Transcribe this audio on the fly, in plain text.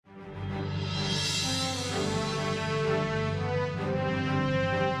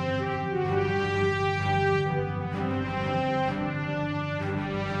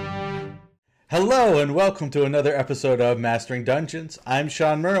Hello and welcome to another episode of Mastering Dungeons. I'm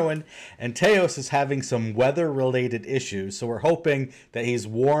Shawn Merwin, and Teos is having some weather-related issues, so we're hoping that he's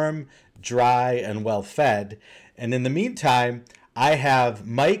warm, dry, and well-fed. And in the meantime, I have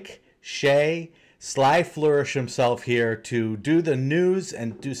Mike, Shea, Sly Flourish himself here to do the news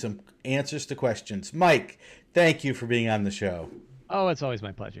and do some answers to questions. Mike, thank you for being on the show. Oh, it's always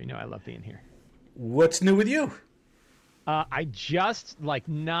my pleasure. You know, I love being here. What's new with you? I just, not,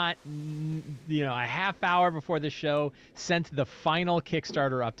 a half hour before the show, sent the final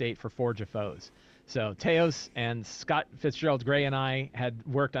Kickstarter update for Forge of Foes. So Teos and Scott Fitzgerald Gray and I had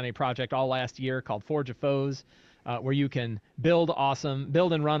worked on a project all last year called Forge of Foes, where you can build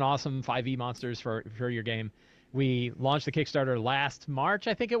and run awesome 5e monsters for your game. We launched the Kickstarter last March,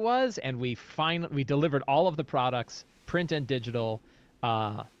 I think it was, and we delivered all of the products, print and digital,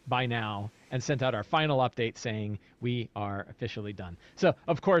 by now, and sent out our final update saying we are officially done. So,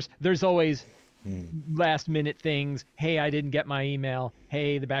 of course, there's always last-minute things. Hey, I didn't get my email.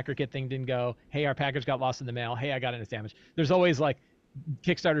 Hey, the backer kit thing didn't go. Hey, our package got lost in the mail. Hey, I got it, it's damaged. There's always,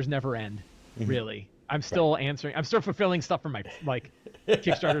 Kickstarters never end, really. I'm still answering. I'm still fulfilling stuff from my,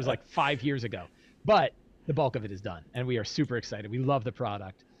 Kickstarters 5 years ago. But the bulk of it is done, and we are super excited. We love the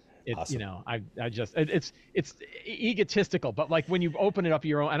product. It's awesome. It's egotistical, but when you open it up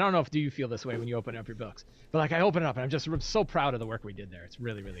your own, I don't know if do you feel this way when you open up your books, but I open it up and I'm so proud of the work we did there. It's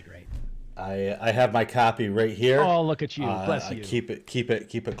really, really great. I have my copy right here. Oh, look at you. Bless you. Keep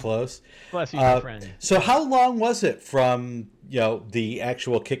it close. Bless you, my friend. So how long was it from the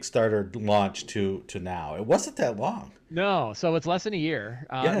actual Kickstarter launch to now? It wasn't that long. No, so it's less than a year.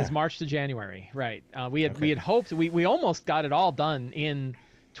 It was March to January, right? We had hoped we almost got it all done in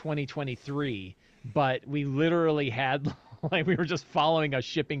 2023, but we literally had we were just following a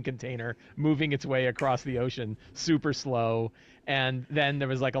shipping container moving its way across the ocean super slow, and then there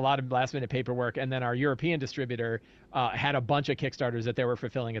was a lot of last minute paperwork, and then our European distributor had a bunch of Kickstarters that they were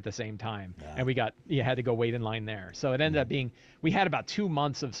fulfilling at the same time. Wow. And you had to go wait in line there, so it ended up being we had about 2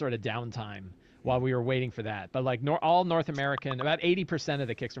 months of sort of downtime while we were waiting for that. But all North American, about 80% of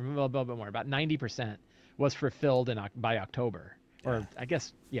the Kickstarter, a little bit more, about 90% was fulfilled by October. Or I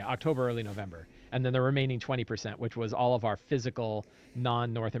guess, October, early November. And then the remaining 20%, which was all of our physical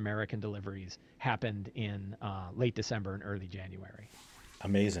non-North American deliveries, happened in late December and early January.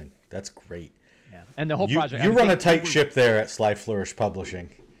 Amazing. That's great. Yeah. And the whole project. You run a tight ship there at Sly Flourish Publishing.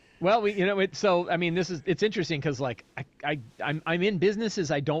 Well, it's interesting because I'm in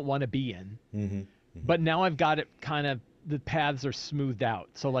businesses I don't want to be in, but now I've got it the paths are smoothed out.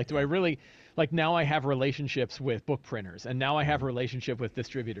 So do I really... now I have relationships with book printers, and now I have a relationship with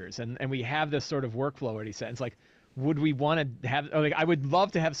distributors, and we have this sort of workflow already set. It's would we want to have, I would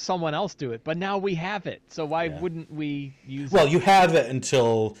love to have someone else do it, but now we have it. So why wouldn't we use it? Well, you have it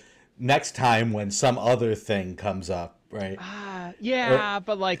until next time when some other thing comes up, right?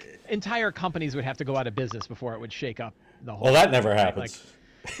 But entire companies would have to go out of business before it would shake up the whole Well, that thing, never right? happens.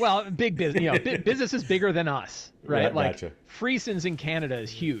 Well, big business, business is bigger than us, right? Gotcha. Freesons in Canada is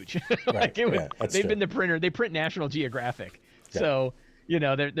huge. Right. They've been the printer. They print National Geographic, so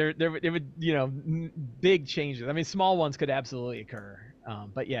there would big changes. I mean, small ones could absolutely occur,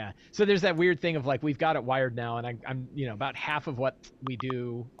 but so there's that weird thing of we've got it wired now, and I'm about half of what we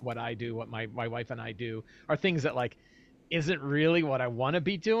do, what I do, what my wife and I do are things that isn't really what I want to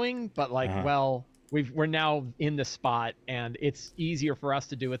be doing, but well. We're now in the spot, and it's easier for us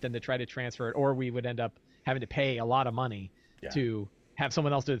to do it than to try to transfer it, or we would end up having to pay a lot of money to have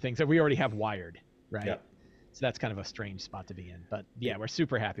someone else do the things that we already have wired, right? Yep. So that's kind of a strange spot to be in, but we're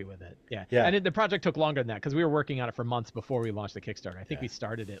super happy with it. Yeah. And the project took longer than that because we were working on it for months before we launched the Kickstarter. I think we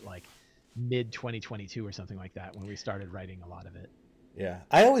started it mid 2022 or something like that when we started writing a lot of it. Yeah,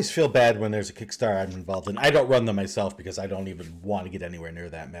 I always feel bad when there's a Kickstarter I'm involved in. I don't run them myself because I don't even want to get anywhere near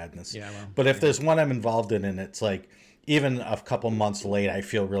that madness. Yeah, well, but if there's one I'm involved in and it's even a couple months late, I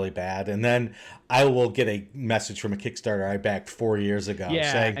feel really bad. And then I will get a message from a Kickstarter I backed 4 years ago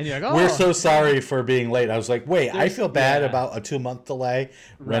saying, and you're we're so sorry for being late. I was like, wait, I feel bad about a 2 month delay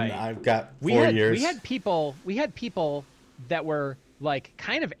when I've got 4 years. We had people that were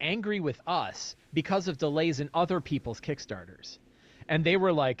kind of angry with us because of delays in other people's Kickstarters. And they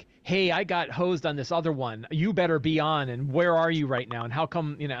were hey, I got hosed on this other one. You better be on. And where are you right now? And how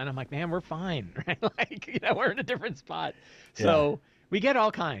come, and I'm like, man, we're fine. Right? We're in a different spot. So we get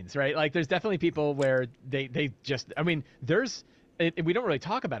all kinds, right? There's definitely people where they just, we don't really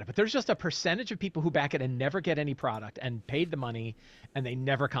talk about it, but there's just a percentage of people who back it and never get any product and paid the money and they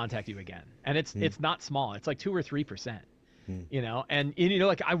never contact you again. And it's not small. It's 2 or 3%. you know, and you know,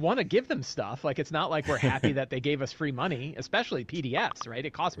 like I want to give them stuff. Like it's not like we're happy that they gave us free money, especially PDFs, right?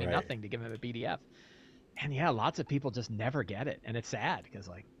 It cost me nothing to give them a PDF. And yeah, lots of people just never get it, and it's sad because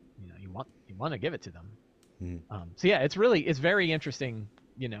like, you know, you want to give it to them. So yeah, it's very interesting,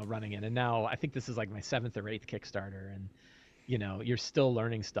 you know, running it. And now I think this is like my 7th or 8th Kickstarter, and you know, you're still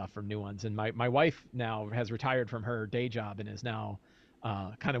learning stuff from new ones. And my wife now has retired from her day job and is now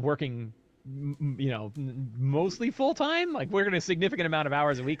kind of working, you know, mostly full time, like working a significant amount of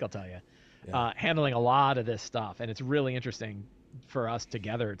hours a week, I'll tell you, handling a lot of this stuff. And it's really interesting for us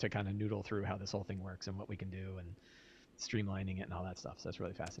together to kind of noodle through how this whole thing works and what we can do and streamlining it and all that stuff. So that's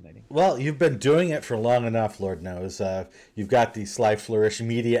really fascinating. Well, you've been doing it for long enough, Lord knows. You've got the Sly Flourish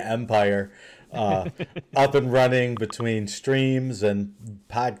media empire up and running between streams and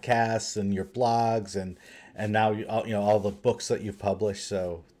podcasts and your blogs and now you know all the books that you've published.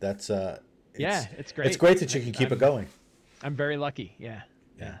 So that's it's great. It's great that you can keep it going. I'm very lucky. Yeah.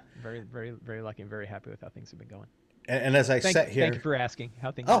 Very, very, very lucky. I'm very happy with how things have been going. And as I sit here, thank you for asking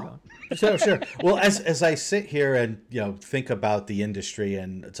how things are sure. going. Well, as I sit here and you know think about the industry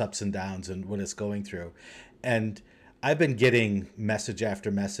and its ups and downs and what it's going through, and I've been getting message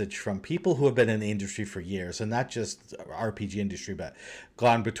after message from people who have been in the industry for years, and not just RPG industry, but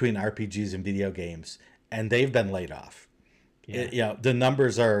gone between RPGs and video games, and they've been laid off. You know, the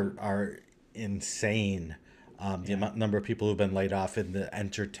numbers are insane. The number of people who've been laid off in the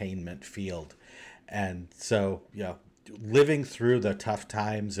entertainment field. And so, you know, living through the tough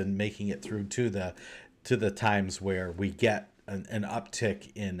times and making it through to the times where we get an uptick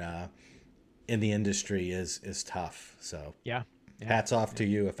in the industry is tough. So hats off to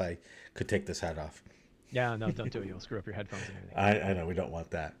you. If I could take this hat off. Yeah, no, don't do it. You'll screw up your headphones and I everything. know we don't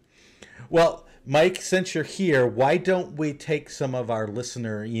want that. Well, Mike, since you're here, why don't we take some of our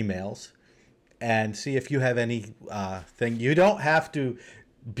listener emails and see if you have any thing. You don't have to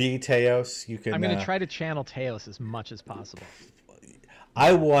be Teos. You can. I'm going to try to channel Teos as much as possible.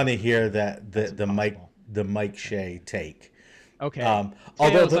 I want to hear that the Mike Shea take. Okay.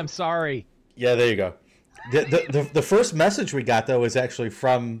 Although I'm sorry. Yeah, there you go. The first message we got though was actually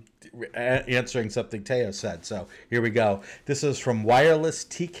from answering something Teos said. So here we go. This is from Wireless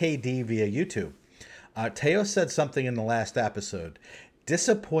TKD via YouTube. Teos said something in the last episode.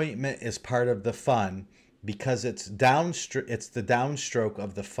 Disappointment is part of the fun because it's the downstroke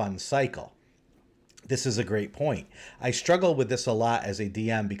of the fun cycle. This is a great point. I struggle with this a lot as a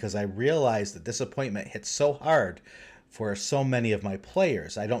DM because I realize that disappointment hits so hard for so many of my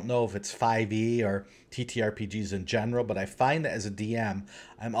players. I don't know if it's 5e or TTRPGs in general, but I find that as a DM,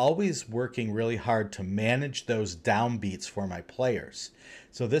 I'm always working really hard to manage those downbeats for my players.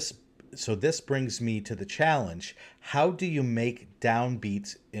 So this brings me to the challenge. How do you make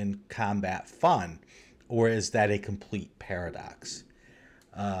downbeats in combat fun? Or is that a complete paradox?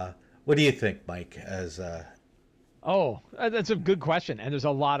 What do you think, Mike? That's a good question, and there's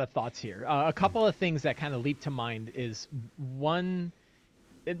a lot of thoughts here. A couple of things that kind of leap to mind is one.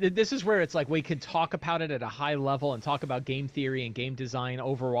 This is where it's like we could talk about it at a high level and talk about game theory and game design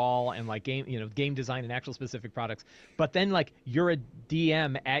overall and like game design and actual specific products. But then like you're a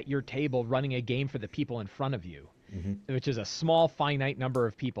DM at your table running a game for the people in front of you. Which is a small finite number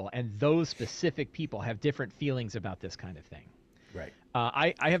of people, and those specific people have different feelings about this kind of thing. Right.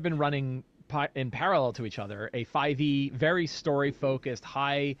 I have been running in parallel to each other a 5e, very story focused,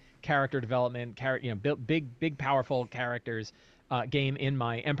 high character development, big powerful characters game in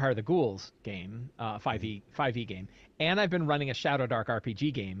my Empire of the Ghouls game, 5e game, and I've been running a Shadow Dark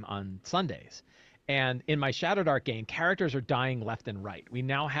RPG game on Sundays. And in my Shadow Dark game, characters are dying left and right. We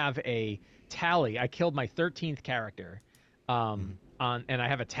now have a tally. I killed my 13th character, and I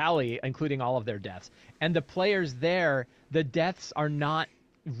have a tally including all of their deaths. And the players there, the deaths are not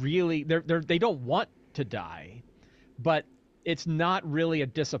really they don't want to die, but it's not really a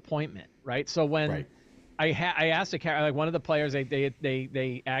disappointment, right? So when I asked a character, like one of the players,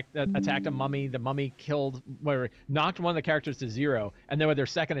 they attacked a mummy. The mummy knocked one of the characters to 0, and then with their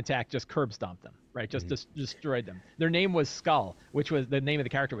second attack, just curb stomped them, right? Just destroyed them. Their name was Skull, which was the name of the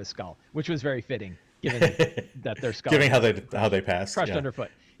character was Skull, which was very fitting given that their skull. Given how they passed, crushed underfoot.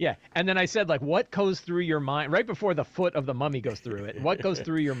 Yeah, and then I said like, what goes through your mind right before the foot of the mummy goes through it? What goes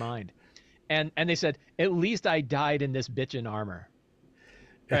through your mind? And they said, at least I died in this bitch in armor.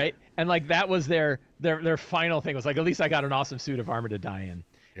 Right. And like that was their final thing was like, at least I got an awesome suit of armor to die in.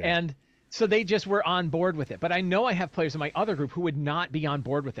 Yeah. And so they just were on board with it. But I know I have players in my other group who would not be on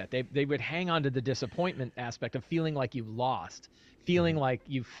board with that. They would hang on to the disappointment aspect of feeling like you lost, feeling like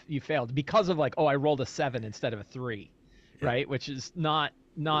you failed because of like, oh, I rolled a 7 instead of a 3, right? Which is not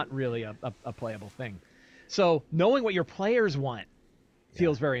really a playable thing. So knowing what your players want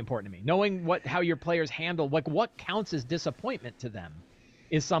feels very important to me. Knowing how your players handle, like what counts as disappointment to them,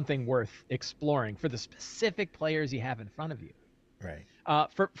 is something worth exploring for the specific players you have in front of you. Right.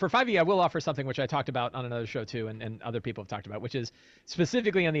 For 5e, I will offer something which I talked about on another show too, and other people have talked about, which is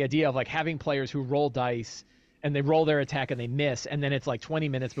specifically on the idea of like having players who roll dice and they roll their attack and they miss, and then it's like 20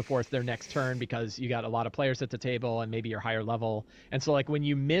 minutes before it's their next turn because you got a lot of players at the table and maybe you're higher level. And so like when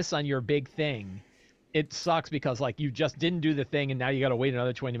you miss on your big thing, it sucks because like you just didn't do the thing and now you got to wait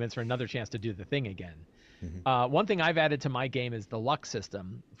another 20 minutes for another chance to do the thing again. One thing I've added to my game is the luck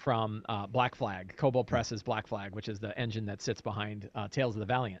system from Black Flag, Kobold Press's Black Flag, which is the engine that sits behind Tales of the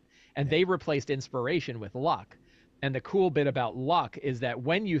Valiant. And they replaced inspiration with luck. And the cool bit about luck is that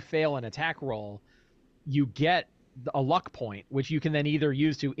when you fail an attack roll, you get a luck point, which you can then either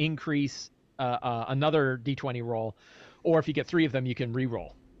use to increase another d20 roll, or if you get 3 of them, you can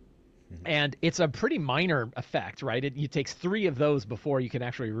re-roll. And it's a pretty minor effect, right? It takes 3 of those before you can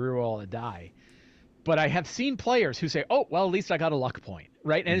actually re-roll a die. But I have seen players who say, "Oh, well, at least I got a luck point,"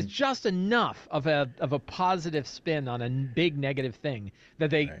 right? And it's just enough of a positive spin on a big negative thing that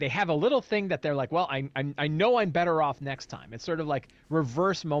they have a little thing that they're like, "Well, I know I'm better off next time." It's sort of like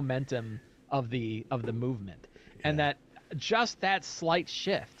reverse momentum of the movement, and that just that slight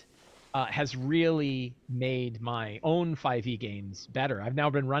shift has really made my own 5e games better. I've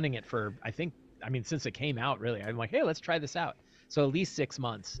now been running it for since it came out. Really, I'm like, "Hey, let's try this out." So at least 6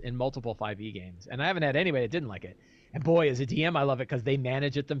 months in multiple 5e games. And I haven't had anybody that didn't like it. And boy, as a DM, I love it because they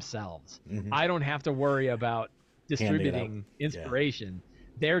manage it themselves. I don't have to worry about distributing inspiration.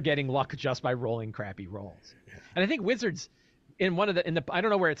 They're getting luck just by rolling crappy rolls. And I think Wizards, in I don't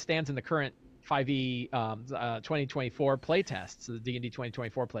know where it stands in the current 5e 2024 playtests, the D&D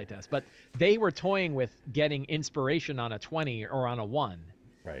 2024 playtest, but they were toying with getting inspiration on a 20 or on a 1.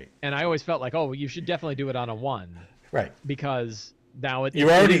 Right. And I always felt like, oh, you should definitely do it on a 1. Right. Because now you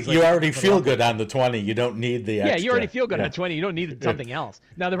already feel good on the 20. You don't need the extra. Yeah, you already feel good on the 20. You don't need something else.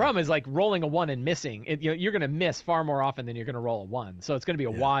 Now the problem is like rolling a 1 and missing. You're going to miss far more often than you're going to roll a 1. So it's going to be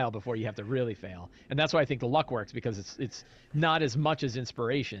a while before you have to really fail. And that's why I think the luck works, because it's not as much as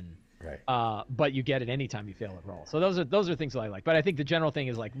inspiration. Right. But you get it anytime you fail a roll. So those are things that I like. But I think the general thing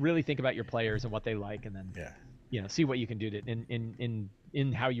is like really think about your players and what they like, and then see what you can do to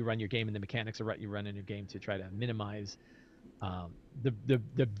in how you run your game and the mechanics of what you run in your game to try to minimize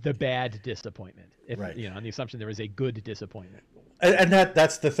the bad disappointment, on the assumption there is a good disappointment. And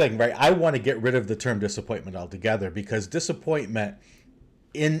that's the thing, right? I want to get rid of the term disappointment altogether, because disappointment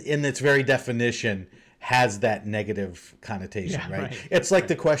in its very definition has that negative connotation, right? It's like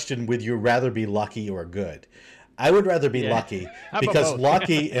the question, would you rather be lucky or good? I would rather be lucky, because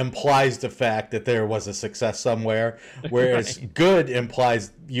lucky implies the fact that there was a success somewhere, whereas good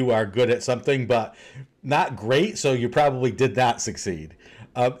implies you are good at something, but not great, so you probably did not succeed.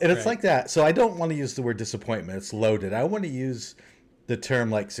 And it's like that. So I don't want to use the word disappointment. It's loaded. I want to use the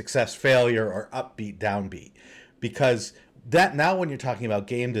term like success, failure, or upbeat, downbeat, because that now when you're talking about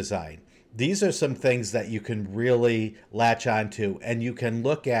game design, these are some things that you can really latch onto and you can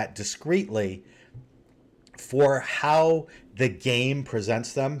look at discreetly for how the game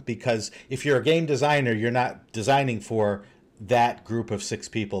presents them. Because if you're a game designer, you're not designing for that group of 6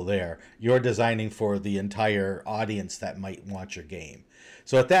 people there. You're designing for the entire audience that might want your game.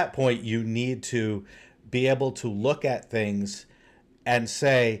 So at that point, you need to be able to look at things and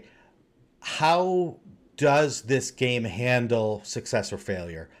say, how does this game handle success or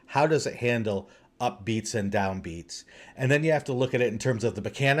failure? How does it handle upbeats and downbeats? And then you have to look at it in terms of the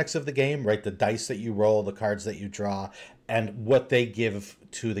mechanics of the game, right? The dice that you roll, the cards that you draw, and what they give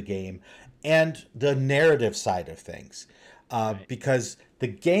to the game, and the narrative side of things. Because the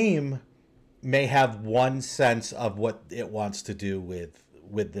game may have one sense of what it wants to do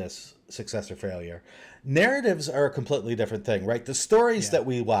with this success or failure. Narratives are a completely different thing, right? The stories that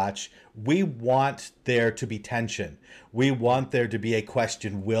we watch, we want there to be tension. We want there to be a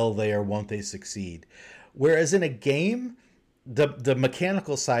question, will they or won't they succeed? Whereas in a game, the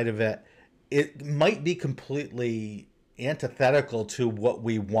mechanical side of it, it might be completely antithetical to what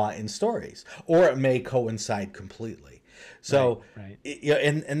we want in stories, or it may coincide completely. So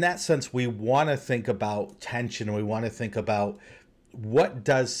in that sense, we want to think about tension. We want to think about what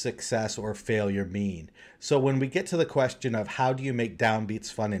does success or failure mean? So when we get to the question of how do you make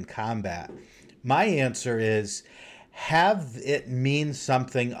downbeats fun in combat, my answer is have it mean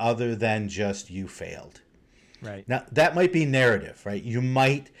something other than just you failed. Right. Now, that might be narrative, right? You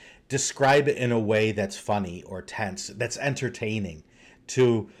might describe it in a way that's funny or tense, that's entertaining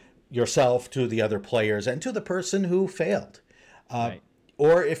to yourself, to the other players, and to the person who failed.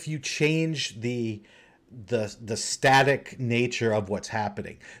 Or if you change the the static nature of what's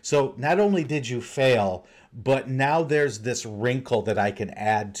happening. So not only did you fail, but now there's this wrinkle that I can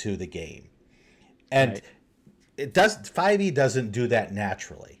add to the game. And Right. it does 5e doesn't do that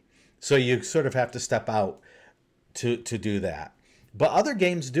naturally. So you sort of have to step out to do that. But other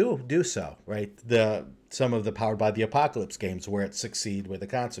games do so, right? Some of the Powered by the Apocalypse games where it succeed with a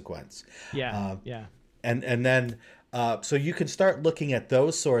consequence. Yeah. Yeah. And then so you can start looking at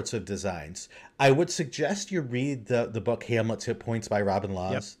those sorts of designs. I would suggest you read the book Hamlet's Hit Points by Robin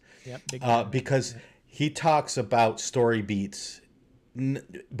Laws. Yep. Big Because he talks about story beats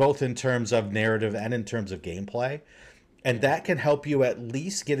both in terms of narrative and in terms of gameplay. And that can help you at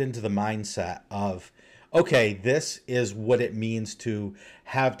least get into the mindset of, okay, this is what it means to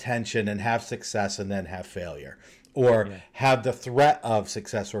have tension and have success and then have failure. Or have the threat of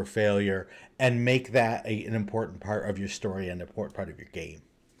success or failure and make that an important part of your story and an important part of your game.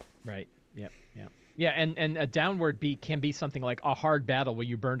 Right. Yep. Yeah. Yeah. And a downward beat can be something like a hard battle where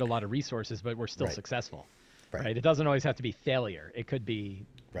you burned a lot of resources, but were still successful. Right. It doesn't always have to be failure. It could be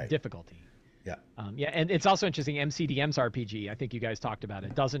difficulty. Yeah. And it's also interesting. MCDM's RPG, I think you guys talked about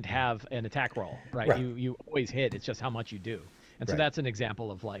it, doesn't have an attack roll, right? You always hit. It's just how much you do. And so that's an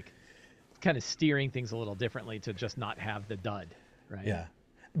example of like kind of steering things a little differently to just not have the dud, right? Yeah.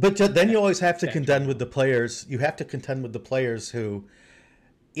 But then you always have to contend with the players. You have to contend with the players who,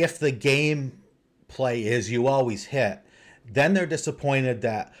 if the game play is you always hit, then they're disappointed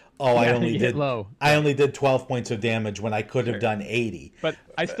that, I only did 12 points of damage when I could have done 80. But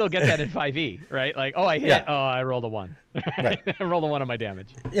I still get that in 5e, right? Like, I hit, I rolled a 1. Right. I rolled a 1 on my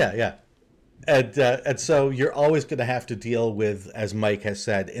damage. Yeah. And so you're always going to have to deal with, as Mike has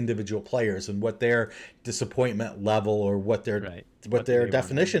said, individual players and what their disappointment level or what their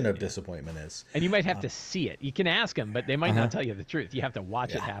definition of disappointment is. And you might have to see it. You can ask them, but they might not tell you the truth. You have to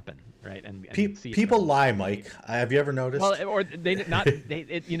watch it happen, right? And see people lie, Mike. Have you ever noticed? Well, or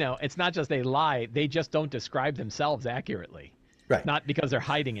it's not just they lie. They just don't describe themselves accurately. Right. Not because they're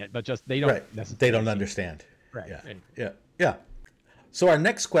hiding it, but just they don't. They don't understand. Right. Yeah. So our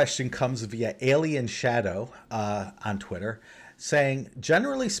next question comes via Alien Shadow on Twitter, saying,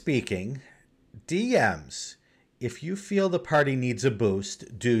 generally speaking, DMs, if you feel the party needs a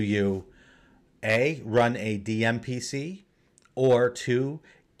boost, do you A, run a DM PC, or 2,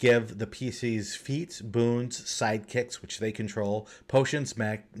 give the PCs feats, boons, sidekicks, which they control, potions,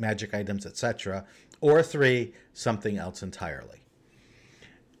 magic items, etc., or 3, something else entirely?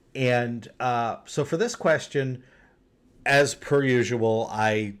 And so for this question, as per usual,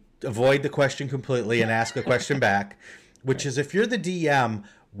 I avoid the question completely and ask a question back, which is, if you're the DM,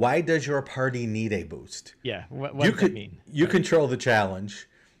 why does your party need a boost? Yeah, what does that mean? You control the challenge.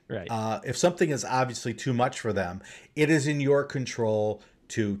 Right. If something is obviously too much for them, it is in your control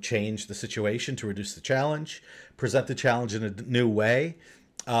to change the situation, to reduce the challenge, present the challenge in a new way.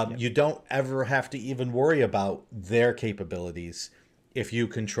 You don't ever have to even worry about their capabilities if you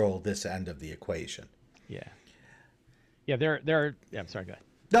control this end of the equation. Yeah. Yeah, there are. Yeah, I'm sorry. Go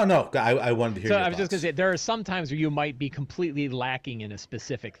ahead. No. I wanted to hear. So your I was thoughts. just gonna say there are some times where you might be completely lacking in a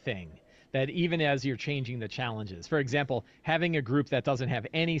specific thing. That even as you're changing the challenges, for example, having a group that doesn't have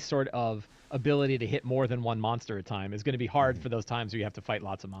any sort of ability to hit more than one monster at a time is going to be hard for those times where you have to fight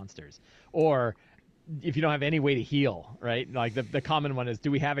lots of monsters. Or if you don't have any way to heal, right? Like the common one is,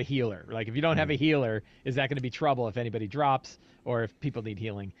 do we have a healer? Like if you don't have a healer, is that going to be trouble if anybody drops or if people need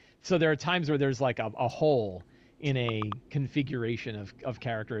healing? So there are times where there's like a hole in a configuration of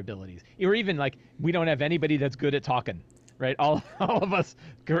character abilities, or even like we don't have anybody that's good at talking, right? All of us,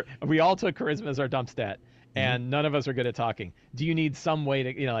 we all took charisma as our dump stat, and none of us are good at talking. Do you need some way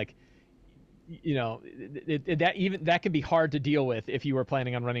to, that can be hard to deal with if you were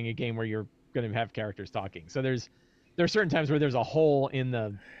planning on running a game where you're going to have characters talking. So there are certain times where there's a hole in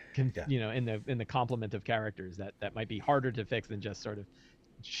the, in the complement of characters that might be harder to fix than just sort of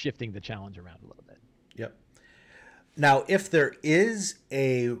shifting the challenge around a little bit. Yep. Now, if there is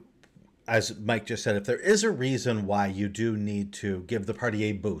as Mike just said, if there is a reason why you do need to give the party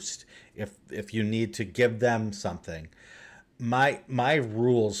a boost, if you need to give them something, my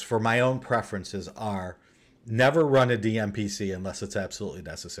rules for my own preferences are never run a DMPC unless it's absolutely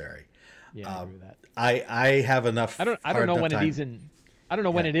necessary. Yeah, I agree with that. I have enough. I don't know when it is I don't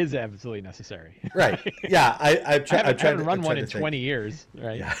know when it is absolutely necessary. Right. Yeah. I haven't run one in 20 years.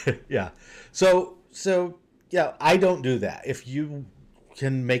 Right. Yeah. Yeah. So yeah, I don't do that. If you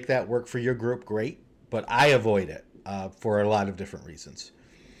can make that work for your group, great. But I avoid it for a lot of different reasons.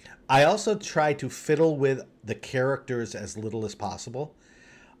 I also try to fiddle with the characters as little as possible.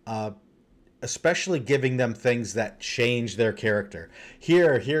 especially giving them things that change their character.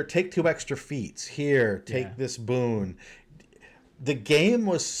 Here, take 2 extra feats. Here, take this boon. The game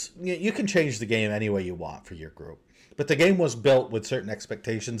was, you can change the game any way you want for your group, but the game was built with certain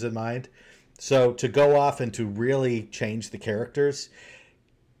expectations in mind. So to go off and to really change the characters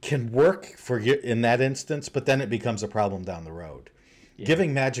can work for you in that instance, but then it becomes a problem down the road. Yeah.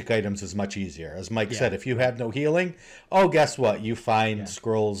 Giving magic items is much easier. As Mike said, if you have no healing, guess what? You find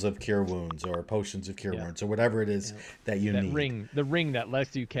scrolls of cure wounds or potions of cure wounds or whatever it is that you need. The ring that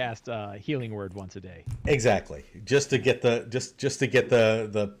lets you cast healing word once a day. Exactly. Just to get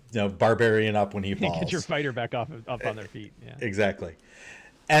the barbarian up when he falls. Get your fighter back up on their feet. Yeah. Exactly.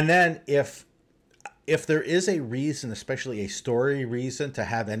 And then if there is a reason, especially a story reason, to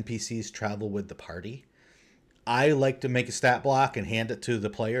have NPCs travel with the party, I like to make a stat block and hand it to the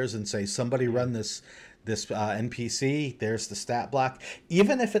players and say, somebody run this NPC. There's the stat block.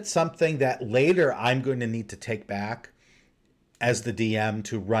 Even if it's something that later I'm going to need to take back as the DM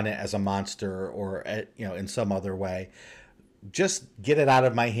to run it as a monster or in some other way, just get it out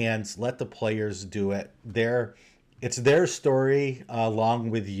of my hands. Let the players do it. It's their story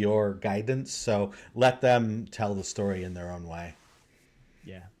along with your guidance. So let them tell the story in their own way.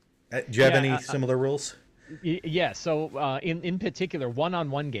 Yeah. Do you have any similar rules? Yeah, so in particular,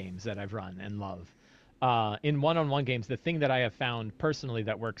 one-on-one games that I've run and love. In one-on-one games, the thing that I have found personally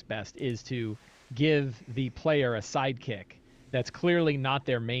that works best is to give the player a sidekick that's clearly not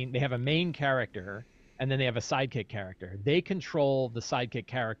their main. They have a main character, and then they have a sidekick character. They control the sidekick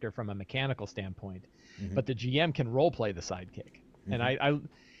character from a mechanical standpoint, but the GM can role-play the sidekick. And I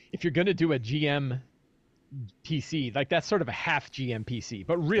if you're going to do a GM PC, like that's sort of a half GM PC,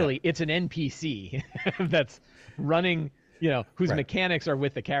 but really it's an NPC that's running, whose mechanics are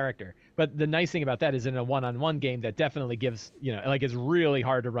with the character. But the nice thing about that is in a one-on-one game that definitely gives, it's really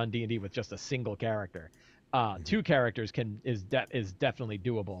hard to run D&D with just a single character. 2 characters is definitely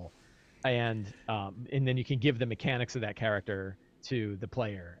doable. And then you can give the mechanics of that character to the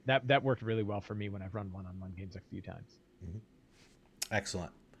player. That worked really well for me when I've run one-on-one games a few times.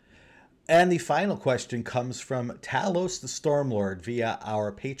 Excellent. And the final question comes from Talos the Stormlord via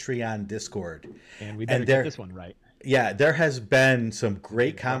our Patreon Discord. And we better get this one right. Yeah, there has been some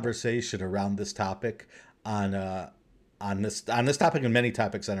great conversation around this topic on this topic and many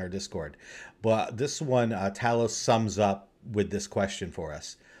topics on our Discord. But this one, Talos sums up with this question for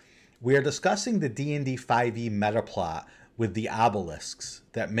us. We are discussing the D&D 5e metaplot with the obelisks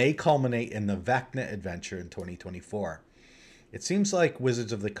that may culminate in the Vecna adventure in 2024. It seems like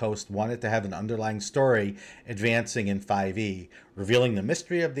Wizards of the Coast wanted to have an underlying story advancing in 5e, revealing the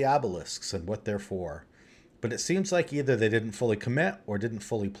mystery of the obelisks and what they're for. But it seems like either they didn't fully commit or didn't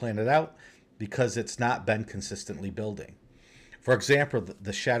fully plan it out because it's not been consistently building. For example,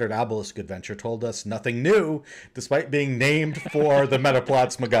 the Shattered Obelisk adventure told us nothing new, despite being named for the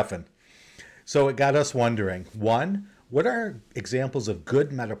Metaplot's MacGuffin. So it got us wondering, 1, what are examples of good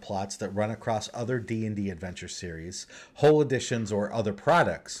metaplots that run across other D&D adventure series, whole editions, or other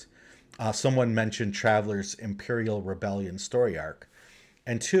products? Someone mentioned Traveler's Imperial Rebellion story arc.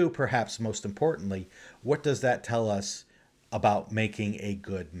 And 2, perhaps most importantly, what does that tell us about making a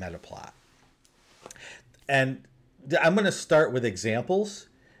good metaplot? And I'm going to start with examples,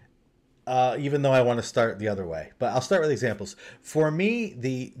 even though I want to start the other way. But I'll start with examples. For me,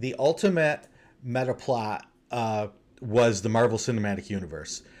 the ultimate metaplot was the Marvel Cinematic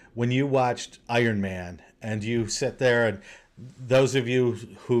Universe. When you watched Iron Man and you sit there, and those of you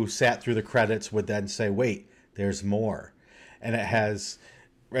who sat through the credits would then say, wait, there's more. And it has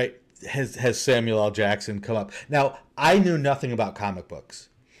Samuel L. Jackson come up. Now, I knew nothing about comic books.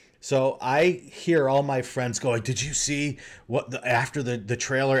 So I hear all my friends going, did you see what after the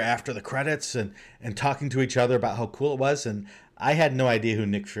trailer, after the credits, and talking to each other about how cool it was? And I had no idea who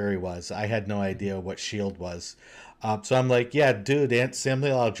Nick Fury was. I had no idea what S.H.I.E.L.D. was. So I'm like, yeah, dude,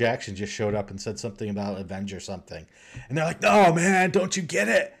 Samuel L. Jackson just showed up and said something about Avenger something. And they're like, no, man, don't you get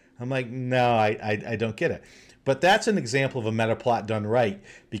it? I'm like, no, I don't get it. But that's an example of a metaplot done right,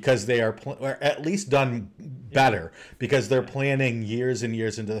 because they are, or at least done better, because they're planning years and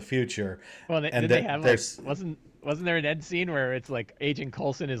years into the future. Well, did they have, wasn't there an end scene where it's like Agent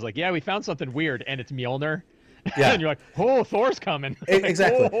Coulson is like, yeah, we found something weird, and it's Mjolnir? Yeah. And you're like, oh, Thor's coming.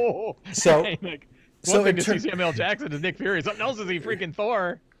 Exactly. Like, oh. So, like, one thing to see Samuel L. Jackson is Nick Fury. Something else is he freaking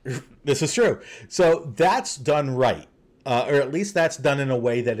Thor. This is true. So that's done right. Or at least that's done in a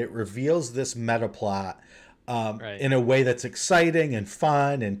way that it reveals this metaplot in a way that's exciting and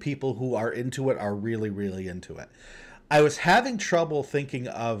fun, and people who are into it are really, really into it. I was having trouble thinking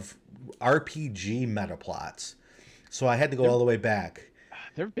of RPG metaplots, so I had to go all the way back.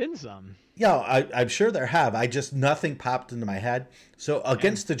 There have been some. Yeah, I'm sure there have. Nothing popped into my head. So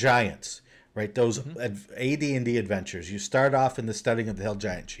against the giants, right? Those AD&D adventures, you start off in the studying of the Hill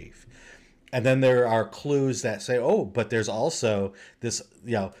Giant Chief. And then there are clues that say, oh, but there's also this,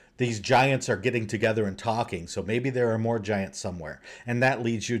 these giants are getting together and talking. So maybe there are more giants somewhere. And that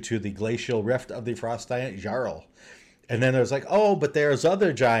leads you to the glacial rift of the frost giant Jarl. And then there's like, oh, but there's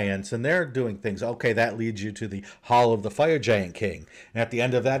other giants and they're doing things. Okay, that leads you to the Hall of the Fire Giant King. And at the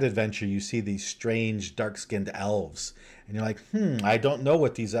end of that adventure, you see these strange dark-skinned elves. And you're like, I don't know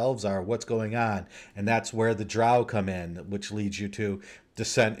what these elves are. What's going on? And that's where the Drow come in, which leads you to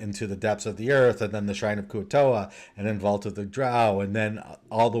Descent into the Depths of the Earth, and then the Shrine of Kuatoa, and then Vault of the Drow, and then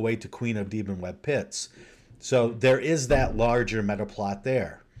all the way to Queen of Demon Web Pits. So there is that larger meta plot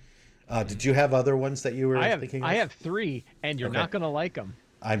there. Did you have other ones that you were thinking of? I have 3, and you're not going to like them.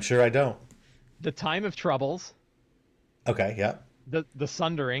 I'm sure I don't. The Time of Troubles. Okay, yeah. The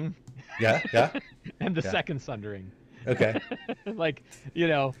Sundering. Yeah. And the Second Sundering. Okay. Like, I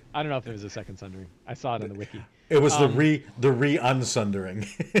don't know if there was a second Sundering. I saw it on the wiki. It was the unsundering.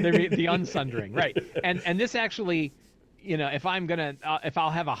 the unsundering, right? And this actually, if I'll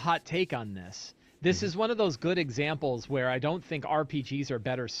have a hot take on this, this is one of those good examples where I don't think RPGs are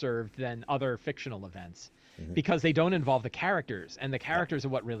better served than other fictional events because they don't involve the characters, and the characters are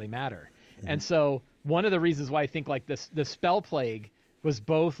what really matter. And so one of the reasons why I think like the Spell Plague was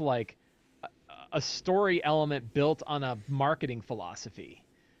both like a story element built on a marketing philosophy,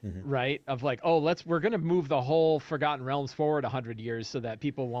 right? Of like, we're going to move the whole Forgotten Realms forward 100 years so that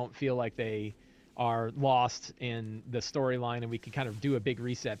people won't feel like they are lost in the storyline, and we can kind of do a big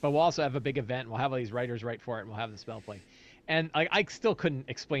reset. But we'll also have a big event, and we'll have all these writers write for it, and we'll have the Spell Plague. And I still couldn't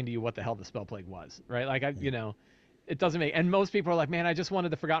explain to you what the hell the Spell Plague was, right? Like, it doesn't make, and most people are like, man, I just wanted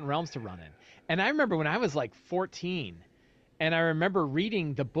the Forgotten Realms to run in. And I remember when I was like 14, and I remember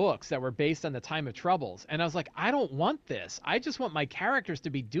reading the books that were based on the Time of Troubles, and I was like, I don't want this. I just want my characters to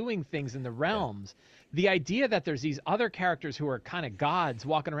be doing things in the realms. The idea that there's these other characters who are kind of gods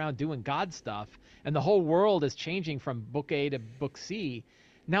walking around doing god stuff, and the whole world is changing from book A to book C.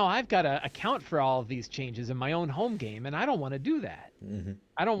 Now I've got to account for all of these changes in my own home game, and I don't want to do that.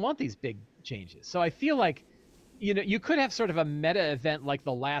 I don't want these big changes. So I feel like, you could have sort of a meta event like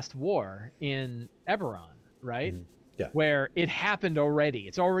the Last War in Eberron, right? Yeah. Where it happened already.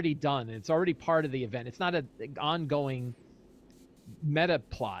 It's already done. And it's already part of the event. It's not an ongoing meta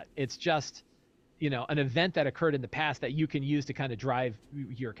plot. It's just, an event that occurred in the past that you can use to kind of drive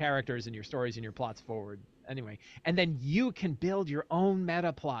your characters and your stories and your plots forward anyway. And then you can build your own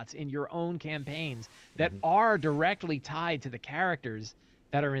meta plots in your own campaigns that are directly tied to the characters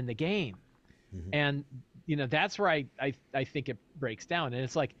that are in the game. And, that's where I think it breaks down. And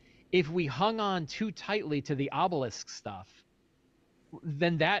it's like, if we hung on too tightly to the obelisk stuff,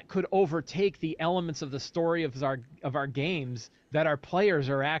 then that could overtake the elements of the story of our games that our players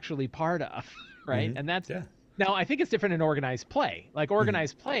are actually part of, right? And that's now I think it's different in organized play. Like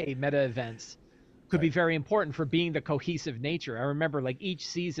organized play meta events could be very important for being the cohesive nature. I remember like each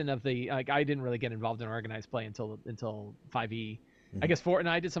season of I didn't really get involved in organized play until 5e. I guess and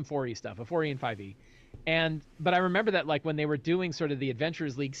I did some 4e stuff, 4e and 5e. But I remember that like when they were doing sort of the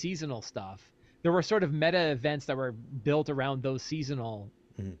Adventurers League seasonal stuff, there were sort of meta events that were built around those seasonal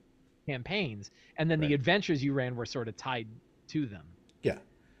campaigns, and then the adventures you ran were sort of tied to them. Yeah.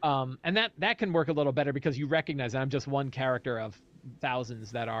 And that can work a little better because you recognize that I'm just one character of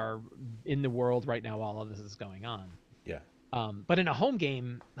thousands that are in the world right now while all this is going on. Yeah. But in a home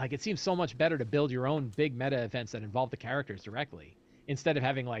game, like it seems so much better to build your own big meta events that involve the characters directly instead of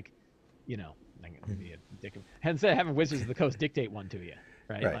having like, instead of having Wizards of the Coast dictate one to you,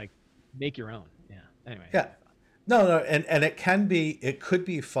 right? Like make your own. Yeah. Anyway. Yeah. No, and it could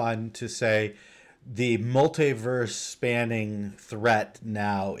be fun to say the multiverse spanning threat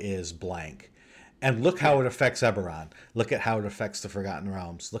now is blank. And look how it affects Eberron. Look at how it affects the Forgotten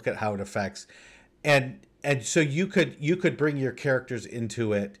Realms. Look at how it affects and so you could bring your characters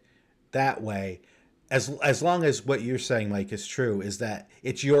into it that way. As long as what you're saying, Mike, is true, is that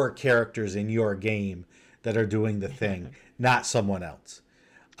it's your characters in your game that are doing the thing, not someone else.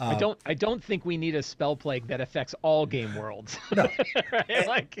 I don't think we need a spell plague that affects all game worlds. No. Right?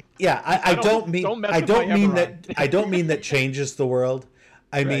 Like, I don't mean that changes the world.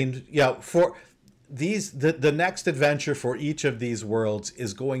 I mean, for these the next adventure for each of these worlds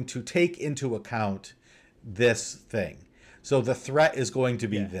is going to take into account this thing. So the threat is going to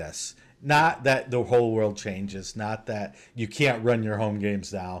be this. Not that the whole world changes, not that you can't run your home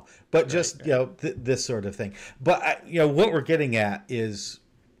games now, but just this sort of thing. But what we're getting at is,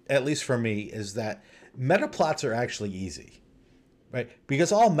 at least for me, is that meta plots are actually easy. Right,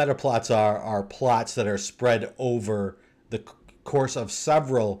 because all metaplots are plots that are spread over the course of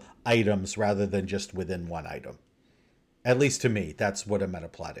several items rather than just within one item. At least to me, that's what a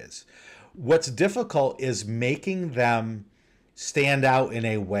metaplot is. What's difficult is making them stand out in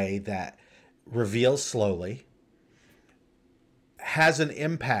a way that reveals slowly, has an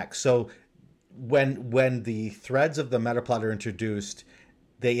impact. So when the threads of the metaplot are introduced,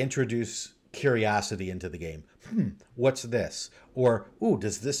 they introduce curiosity into the game. What's this? Or, ooh,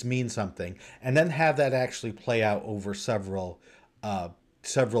 does this mean something? And then have that actually play out over several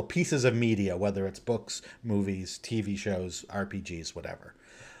pieces of media, whether it's books, movies, TV shows, RPGs, whatever.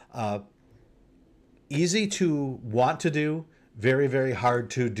 Easy to want to do, very, very hard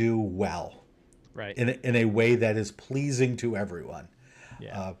to do well. Right. In a way that is pleasing to everyone.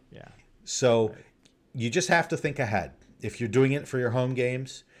 Yeah. So right. You just have to think ahead. If you're doing it for your home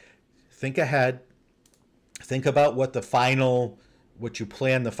games, think ahead. Think about what you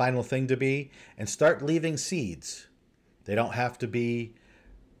plan the final thing to be, and start leaving seeds. They don't have to be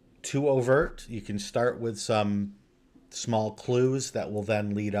too overt. You can start with some small clues that will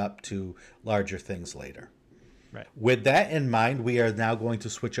then lead up to larger things later. Right. With that in mind, we are now going to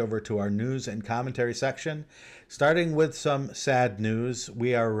switch over to our news and commentary section. Starting with some sad news,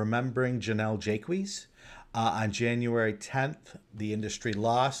 we are remembering Jennell Jaquays. On January 10th, the industry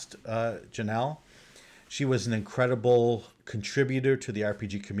lost Jennell. She was an incredible contributor to the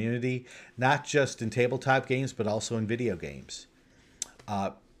RPG community, not just in tabletop games, but also in video games.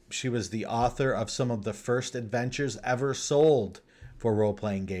 She was the author of some of the first adventures ever sold for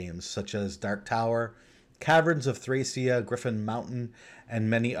role-playing games, such as Dark Tower, Caverns of Thracia, Griffin Mountain, and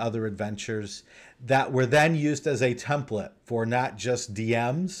many other adventures that were then used as a template for not just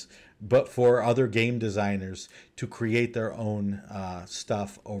DMs, but for other game designers to create their own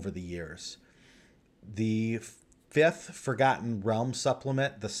stuff over the years. The fifth Forgotten Realm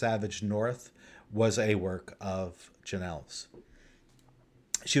supplement, The Savage North, was a work of Jennell's.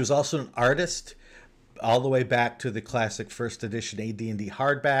 She was also an artist all the way back to the classic first edition AD&D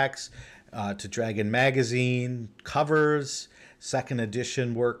hardbacks, to Dragon Magazine covers, second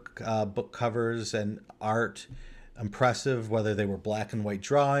edition work, book covers and art. Impressive, whether they were black and white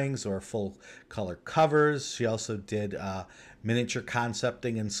drawings or full color covers. She also did miniature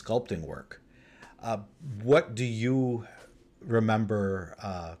concepting and sculpting work. What do you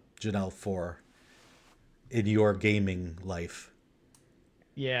remember Jennell for in your gaming life?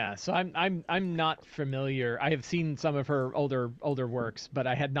 Yeah, so I'm not familiar. I have seen some of her older works, but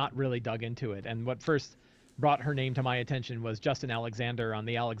I had not really dug into it. And what first brought her name to my attention was Justin Alexander on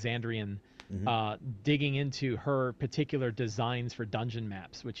the Alexandrian, digging into her particular designs for dungeon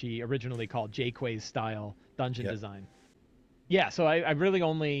maps, which he originally called Jaquays style dungeon design. Yeah, so I really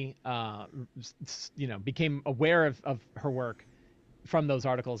only became aware of her work from those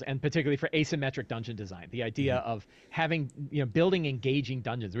articles, and particularly for asymmetric dungeon design, the idea of having, building engaging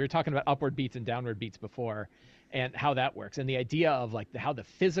dungeons. We were talking about upward beats and downward beats before, and how that works, and the idea of like how the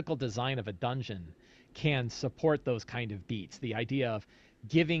physical design of a dungeon can support those kind of beats. The idea of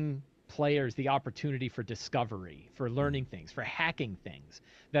giving players the opportunity for discovery, for learning things, for hacking things.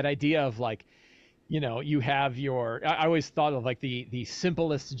 That idea of like, you have I always thought of like the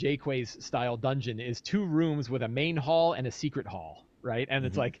simplest Jaquays style dungeon is 2 rooms with a main hall and a secret hall. Right. And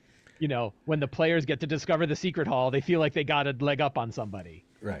it's like, when the players get to discover the secret hall, they feel like they got a leg up on somebody.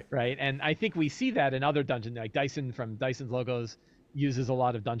 Right. Right. And I think we see that in other dungeons, like Dyson from Dyson's Logos uses a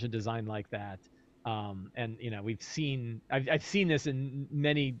lot of dungeon design like that. And I've seen this in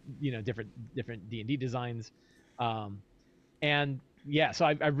many, different D&D designs. And yeah, so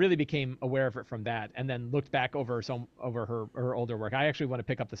I really became aware of it from that, and then looked back over her older work. I actually want to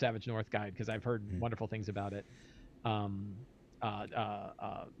pick up the Savage North guide because I've heard wonderful things about it.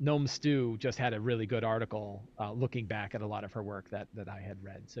 Gnome Stew just had a really good article looking back at a lot of her work that I had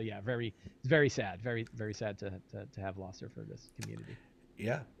read. So yeah, very sad, very sad to have lost her for this community.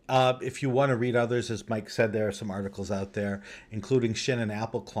 Yeah. If you want to read others, as Mike said, there are some articles out there, including Shannon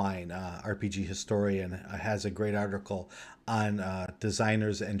Appelkline, RPG historian, has a great article on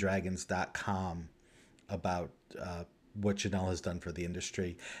designersanddragons.com about what Jennell has done for the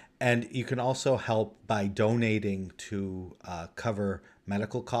industry. And you can also help by donating to cover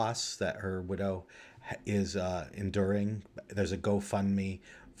medical costs that her widow is enduring. There's a GoFundMe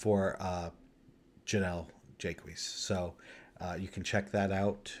for Jennell Jaquays. So you can check that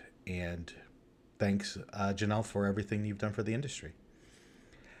out. And thanks, Jennell, for everything you've done for the industry.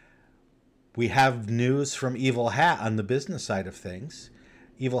 We have news from Evil Hat on the business side of things.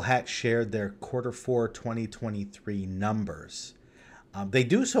 Evil Hat shared their Q4 2023 numbers. They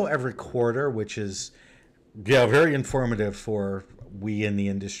do so every quarter, which is very informative for we in the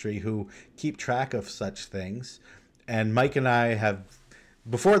industry who keep track of such things. And Mike and I have,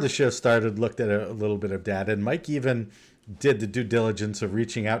 before the show started, looked at a little bit of data, and Mike even did the due diligence of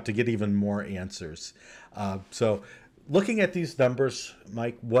reaching out to get even more answers. So looking at these numbers,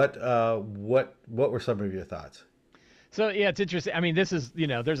 Mike, what were some of your thoughts? So yeah, it's interesting. I mean, this is,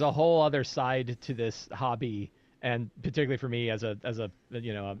 there's a whole other side to this hobby, and particularly for me as a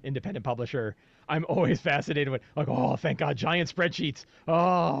independent publisher, I'm always fascinated with, like, oh, thank God, giant spreadsheets.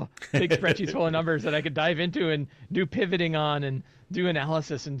 Oh, big spreadsheets full of numbers that I could dive into and do pivoting on and do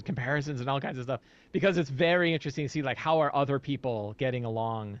analysis and comparisons and all kinds of stuff, because it's very interesting to see, like, how are other people getting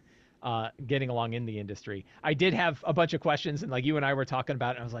along in the industry. I did have a bunch of questions, and like you and I were talking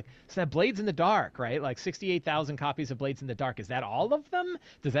about it, and I was like, so that Blades in the Dark, right? Like 68,000 copies of Blades in the Dark. Is that all of them?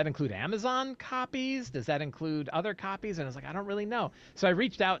 Does that include Amazon copies? Does that include other copies? And I was like, I don't really know. So I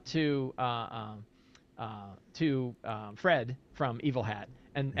reached out to Fred from Evil Hat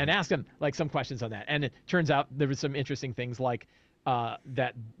and asked him like some questions on that. And it turns out there was some interesting things, like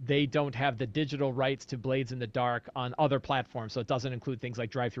that they don't have the digital rights to Blades in the Dark on other platforms, so it doesn't include things like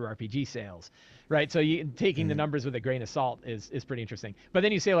drive-through RPG sales, right? So taking the numbers with a grain of salt is pretty interesting. But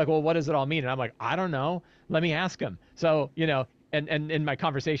then you say, like, well, what does it all mean? And I'm like, I don't know. Let me ask him. So, and in my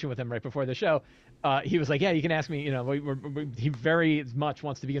conversation with him right before the show, he was like, yeah, you can ask me, he very much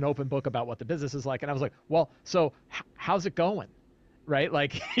wants to be an open book about what the business is like. And I was like, well, so how's it going? Right?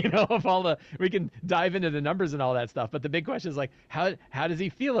 Like, we can dive into the numbers and all that stuff. But the big question is, like, how does he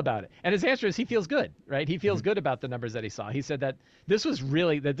feel about it? And his answer is he feels good, right? He feels good about the numbers that he saw. He said that this is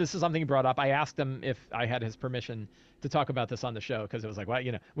something he brought up. I asked him if I had his permission to talk about this on the show, because it was like, well,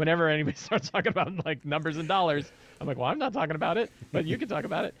 whenever anybody starts talking about like numbers and dollars, I'm like, well, I'm not talking about it, but you can talk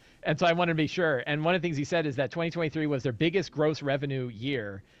about it. And so I wanted to be sure. And one of the things he said is that 2023 was their biggest gross revenue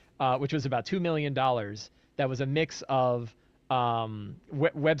year, which was about $2 million. That was a mix of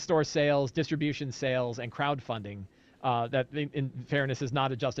web store sales, distribution sales, and crowdfunding. That, in fairness, is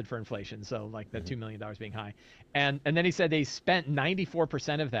not adjusted for inflation. So like that $2 million being high. And then he said they spent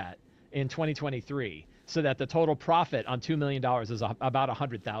 94% of that in 2023, so that the total profit on $2 million is about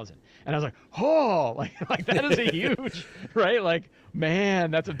 $100,000. And I was like, oh, like that is a huge, right? Like,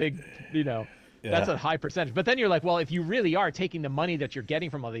 man, that's a big, that's a high percentage. But then you're like, well, if you really are taking the money that you're getting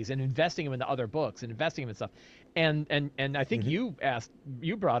from all these and investing them into other books and investing them in stuff, and I think you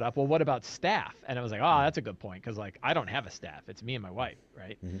brought up, well, what about staff? And I was like, oh, that's a good point, because like I don't have a staff. It's me and my wife,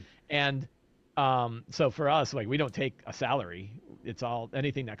 right? And so for us, like, we don't take a salary. It's all,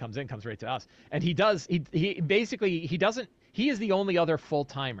 anything that comes in comes right to us. And he is the only other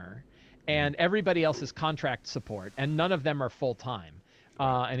full-timer, and everybody else is contract support, and none of them are full-time.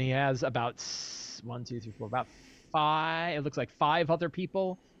 And he has about about 5, it looks like 5 other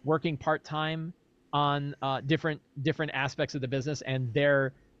people working part-time on different aspects of the business, and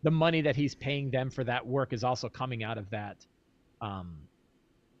the money that he's paying them for that work is also coming out of that,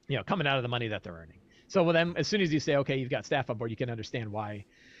 coming out of the money that they're earning. So with them, as soon as you say, okay, you've got staff on board, you can understand why,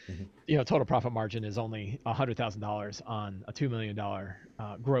 total profit margin is only $100,000 on a $2 million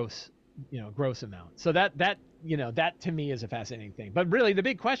gross amount. So that to me is a fascinating thing. But really, the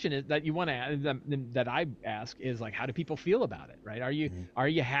big question is that that I ask is, like, how do people feel about it, right? Are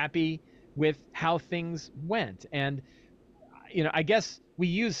you happy with how things went? And I guess we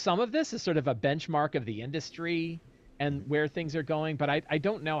use some of this as sort of a benchmark of the industry and where things are going, but I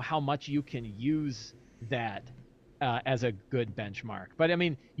don't know how much you can use that as a good benchmark. But I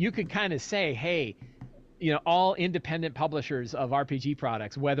mean, you could kind of say, hey, all independent publishers of RPG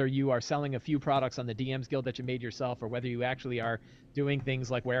products, whether you are selling a few products on the DM's Guild that you made yourself, or whether you actually are doing things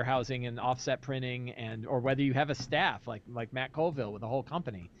like warehousing and offset printing, or whether you have a staff like Matt Colville with a whole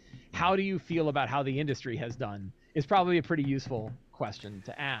company, how do you feel about how the industry has done is probably a pretty useful question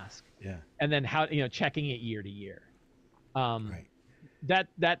to ask. Yeah. And then how, checking it year to year. Right.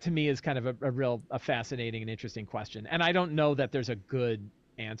 That to me is kind of a fascinating and interesting question. And I don't know that there's a good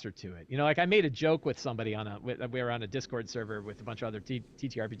answer to it. Like, I made a joke with somebody we were on a Discord server with a bunch of other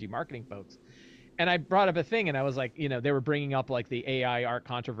TTRPG marketing folks, and I brought up a thing, and I was like, they were bringing up like the AI art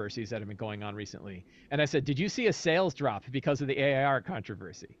controversies that have been going on recently, and I said, did you see a sales drop because of the AI art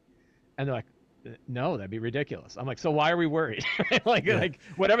controversy? And they're like, no, that'd be ridiculous. I'm like, so why are we worried? like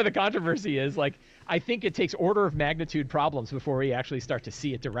whatever the controversy is, like, I think it takes order of magnitude problems before we actually start to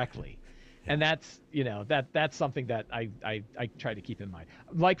see it directly. And that's, that's something that I try to keep in mind.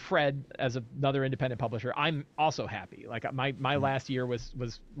 Like Fred, as another independent publisher, I'm also happy. Like, my last year was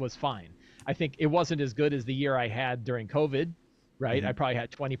fine. I think it wasn't as good as the year I had during COVID, right? I probably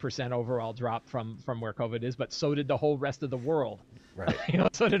had 20% overall drop from where COVID is, but so did the whole rest of the world. Right.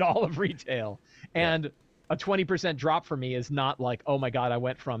 So did all of retail. And a 20% drop for me is not like, oh my God, I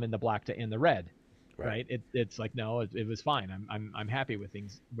went from in the black to in the red. Right. It's like, no, it was fine. I'm happy with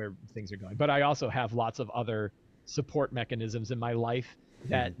things where things are going. But I also have lots of other support mechanisms in my life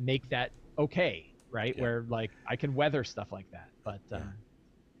that make that okay. Right. Yeah. Where like I can weather stuff like that. But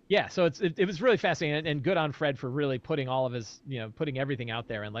yeah, so it was really fascinating, and good on Fred for really putting all of his, putting everything out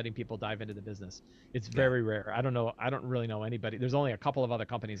there and letting people dive into the business. It's very rare. I don't really know anybody. There's only a couple of other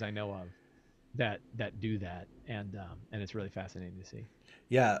companies I know of that do that, and it's really fascinating to see.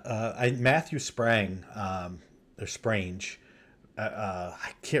 Yeah, Matthew Sprang, or Sprange,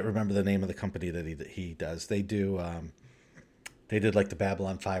 I can't remember the name of the company that he does. They did like the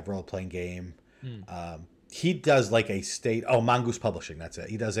Babylon 5 role playing game. He does like a Mongoose Publishing, that's it.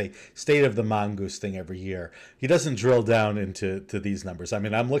 He does a State of the Mongoose thing every year. He doesn't drill down into these numbers. I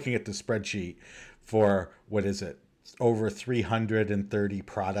mean, I'm looking at the spreadsheet for, what is it, over 330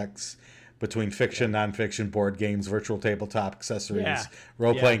 products between fiction, nonfiction, board games, virtual tabletop, accessories,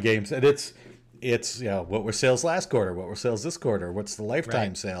 role-playing games. And it's what were sales last quarter? What were sales this quarter? What's the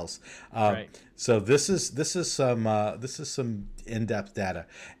lifetime sales? So this is some in-depth data,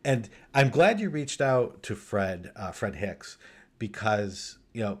 and I'm glad you reached out to Fred Hicks, because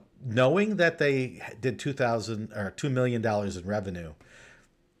knowing that they did $2 million in revenue.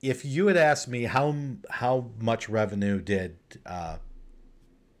 If you had asked me how much revenue did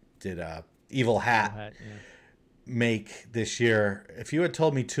Evil Hat make this year, if you had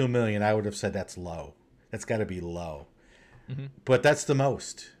told me 2 million, I would have said that's low. That's got to be low. But that's the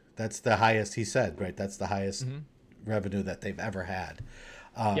most. That's the highest, he said, right? That's the highest revenue that they've ever had.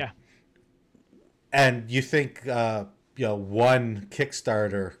 And you think one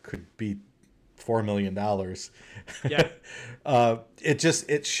Kickstarter could be $4 million.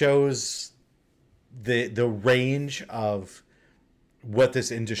 It shows the range of what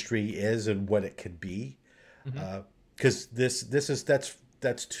this industry is and what it could be, because that's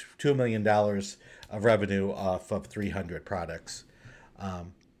 $2 million of revenue off of 300 products.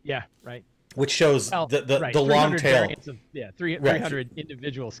 Which shows the long tail. 300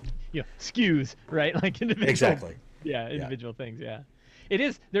 individual SKUs, right? Like individual, individual things. It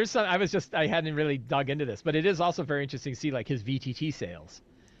is. There's some. I hadn't really dug into this, but it is also very interesting to see like his VTT sales.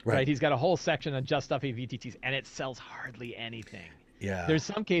 Right. He's got a whole section on just stuffy VTTs, and it sells hardly anything. There's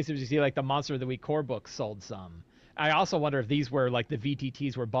some cases you see like the Monster of the Week core book sold some. I also wonder if these were like the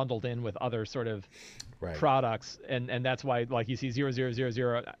VTTs were bundled in with other sort of products, and that's why like you see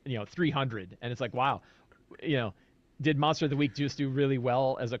 0000 300, and it's like, wow, did Monster of the Week just do really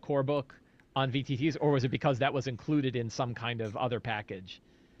well as a core book on VTTs, or was it because that was included in some kind of other package?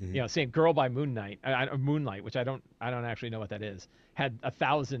 Saying Girl by Moonlight, which I don't actually know what that is, had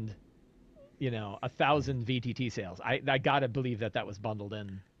 1,000 VTT sales. I gotta believe that was bundled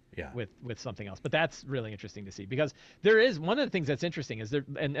in with something else. But that's really interesting to see, because there is one of the things that's interesting is there,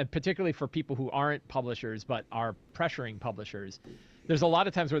 and particularly for people who aren't publishers but are pressuring publishers, there's a lot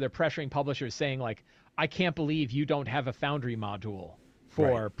of times where they're pressuring publishers saying like, I can't believe you don't have a Foundry module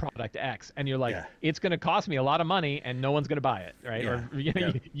for product X, and you're like, it's going to cost me a lot of money and no one's going to buy it, right? Or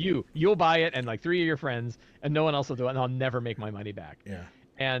you'll buy it and like 3 of your friends, and no one else will do it, and I'll never make my money back.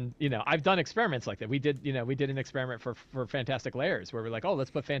 And I've done experiments like that. We did an experiment for Fantastic Layers where we're like, oh,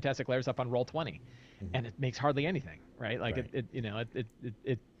 let's put Fantastic Layers up on Roll20, and it makes hardly anything, right? Like it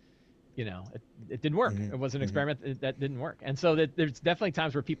didn't work. It was an experiment that didn't work, and so there's definitely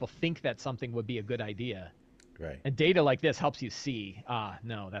times where people think that something would be a good idea. And data like this helps you see,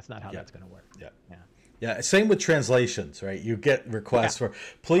 no, that's not how that's going to work. Same with translations, right? You get requests for,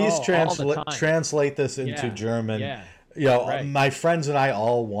 please translate this into German. My friends and I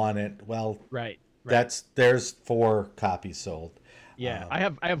all want it. Well, there's 4 copies sold. I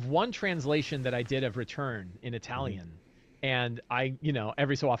have one translation that I did of Return in Italian, and I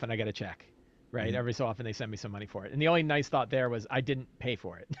every so often I get a check. Every so often they send me some money for it, and the only nice thought there was I didn't pay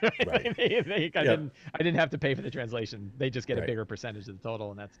for it. I didn't have to pay for the translation. They just get a bigger percentage of the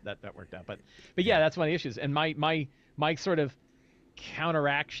total, and that worked out. But that's one of the issues. And my sort of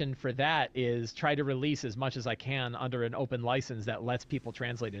counteraction for that is try to release as much as I can under an open license that lets people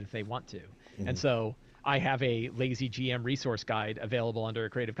translate it if they want to. And so I have a Lazy GM resource guide available under a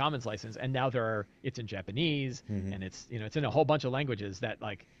Creative Commons license, and now it's in Japanese, and it's in a whole bunch of languages that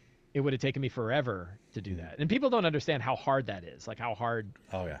like. It would have taken me forever to do that. And people don't understand how hard that is, like how hard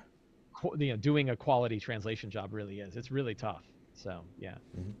doing a quality translation job really is. It's really tough. So,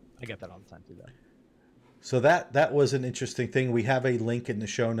 I get that all the time too, though. So that was an interesting thing. We have a link in the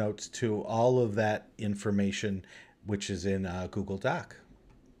show notes to all of that information, which is in Google Doc.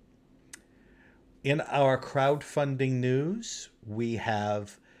 In our crowdfunding news, we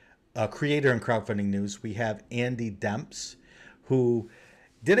have creator and crowdfunding news, we have Andy Demps, who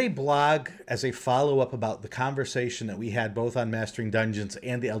did a blog as a follow-up about the conversation that we had both on Mastering Dungeons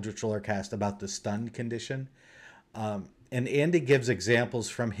and the Eldritch Rollercast about the stunned condition. And Andy gives examples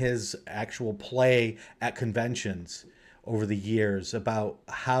from his actual play at conventions over the years about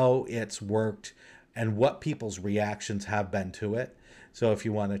how it's worked and what people's reactions have been to it. So if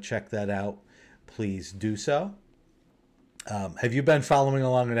you want to check that out, please do so. Have you been following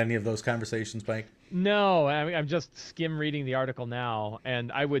along in any of those conversations, Mike? No, I'm just skim reading the article now,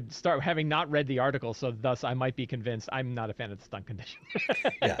 and I would start having not read the article, so thus I might be convinced I'm not a fan of the stunt condition.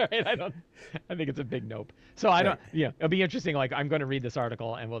 Yeah. Right? I think it's a big nope. So I don't. Yeah, it'll be interesting. Like, I'm going to read this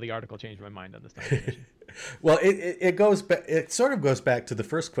article, and will the article change my mind on the stunt condition? Well, it goes back. It sort of goes back to the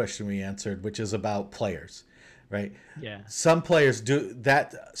first question we answered, which is about players. Right. Yeah. Some players do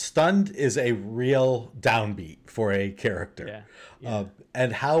that. Stunned is a real downbeat for a character. Yeah. Yeah.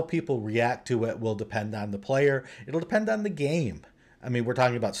 And how people react to it will depend on the player. It'll depend on the game. I mean, we're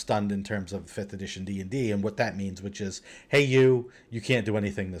talking about stunned in terms of 5th edition D&D and what that means, which is, hey, you can't do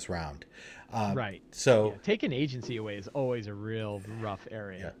anything this round. Right. So taking agency away is always a real rough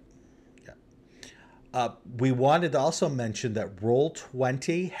area. We wanted to also mention that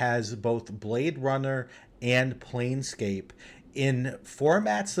Roll20 has both Blade Runner and Planescape in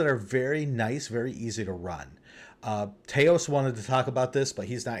formats that are very nice, very easy to run. Teos wanted to talk about this, but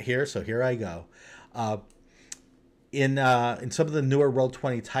he's not here, so here I go. In some of the newer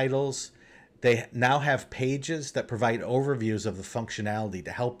Roll20 titles, they now have pages that provide overviews of the functionality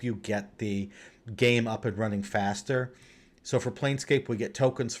to help you get the game up and running faster. So for Planescape, we get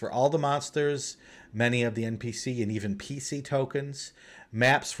tokens for all the monsters, many of the NPC and even PC tokens,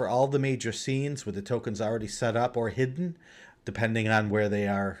 maps for all the major scenes with the tokens already set up or hidden, depending on where they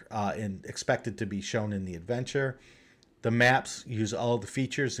are expected to be shown in the adventure. The maps use all the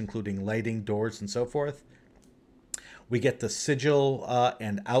features, including lighting, doors, and so forth. We get the Sigil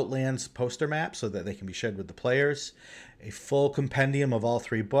and Outlands poster maps so that they can be shared with the players. A full compendium of all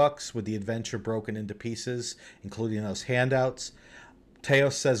 3 books with the adventure broken into pieces, including those handouts.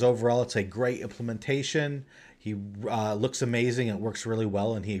 Teos says overall it's a great implementation. He looks amazing. It works really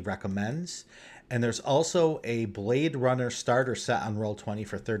well, and he recommends. And there's also a Blade Runner starter set on Roll20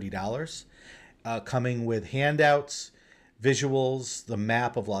 for $30, coming with handouts, visuals, the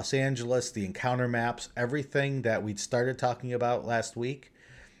map of Los Angeles, the encounter maps, everything that we'd started talking about last week.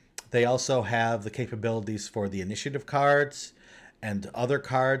 They also have the capabilities for the initiative cards and other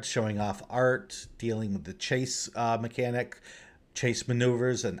cards showing off art, dealing with the chase mechanic, chase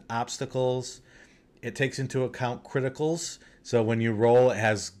maneuvers and obstacles. It takes into account criticals. So when you roll, it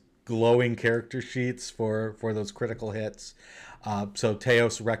has glowing character sheets for those critical hits. So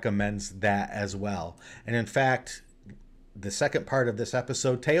Teos recommends that as well. And in fact, the second part of this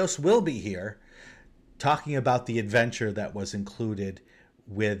episode, Teos will be here talking about the adventure that was included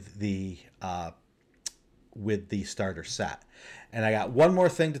with the starter set. And I got one more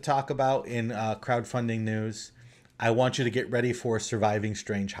thing to talk about in crowdfunding news. I want you to get ready for Surviving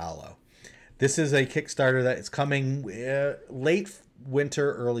Strangehollow. This is a Kickstarter that is coming late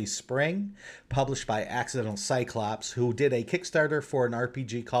winter, early spring, published by Accidental Cyclops, who did a Kickstarter for an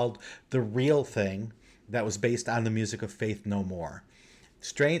RPG called The Real Thing that was based on the music of Faith No More.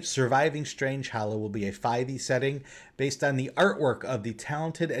 Surviving Strangehollow will be a 5e setting based on the artwork of the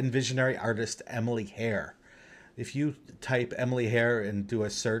talented and visionary artist Emily Hare. If you type Emily Hare and do a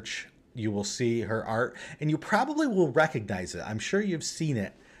search, you will see her art, and you probably will recognize it. I'm sure you've seen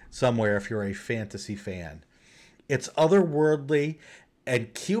it somewhere if you're a fantasy fan. It's otherworldly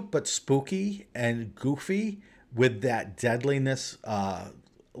and cute but spooky and goofy with that deadliness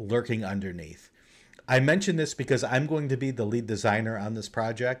lurking underneath. I mention this because I'm going to be the lead designer on this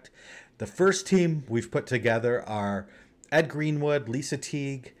project. The first team we've put together are Ed Greenwood, Lisa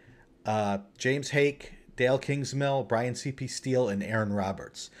Teague, James Hake, Dale Kingsmill, Brian C.P. Steele, and Aaron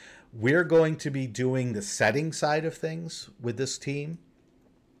Roberts. We're going to be doing the setting side of things with this team,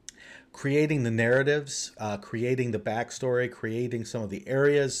 creating the narratives, creating the backstory, creating some of the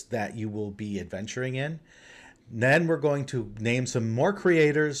areas that you will be adventuring in. Then we're going to name some more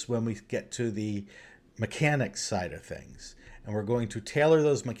creators when we get to the mechanics side of things. And we're going to tailor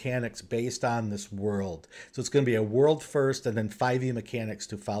those mechanics based on this world. So it's going to be a world first and then 5e mechanics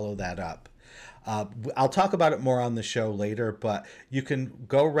to follow that up. I'll talk about it more on the show later, but you can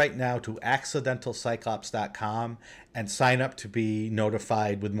go right now to accidentalcyclops.com and sign up to be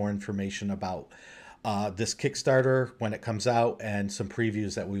notified with more information about this Kickstarter when it comes out and some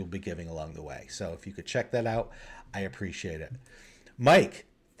previews that we will be giving along the way. So if you could check that out, I appreciate it. Mike,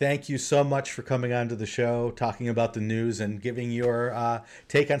 Thank you so much for coming on to the show, talking about the news, and giving your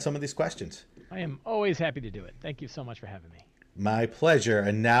take on some of these questions. I am always happy to do it. Thank you so much for having me. My pleasure.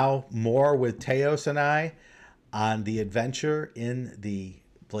 And now more with Teos and I on the adventure in the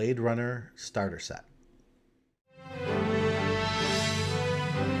Blade Runner starter set.